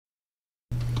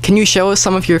Can you show us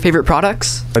some of your favorite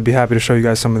products? I'd be happy to show you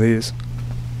guys some of these.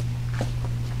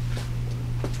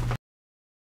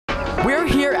 We're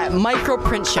here at Micro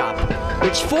Print Shop,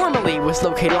 which formerly was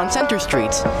located on Center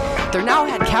Street. They're now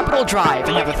at Capitol Drive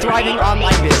and have a thriving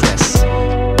online business.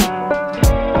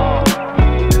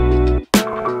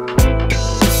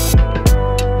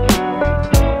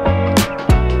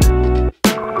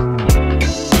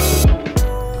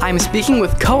 I'm speaking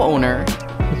with co-owner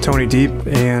Tony Deep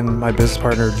and my business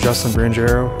partner Justin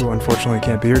Brangero, who unfortunately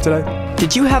can't be here today.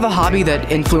 Did you have a hobby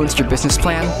that influenced your business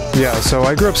plan? Yeah, so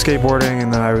I grew up skateboarding,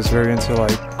 and then I was very into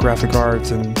like graphic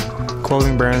arts and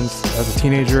clothing brands as a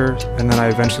teenager, and then I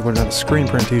eventually learned how to screen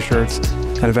print t-shirts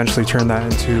and eventually turned that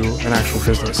into an actual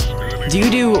business. Do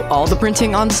you do all the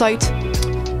printing on site?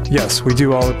 Yes, we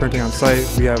do all the printing on site.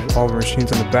 We have all the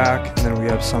machines in the back, and then we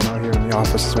have some out here in the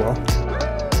office as well.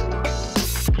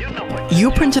 You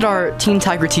printed our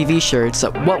TeenTigerTV shirts.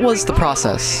 What was the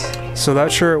process? So that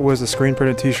shirt was a screen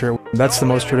printed t-shirt. That's the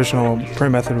most traditional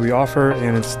print method we offer,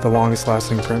 and it's the longest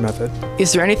lasting print method.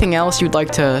 Is there anything else you'd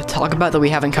like to talk about that we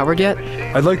haven't covered yet?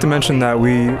 I'd like to mention that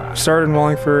we started in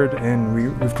Wallingford, and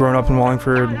we've grown up in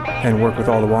Wallingford and work with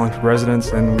all the Wallingford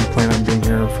residents, and we plan on being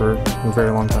here for a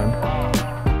very long time.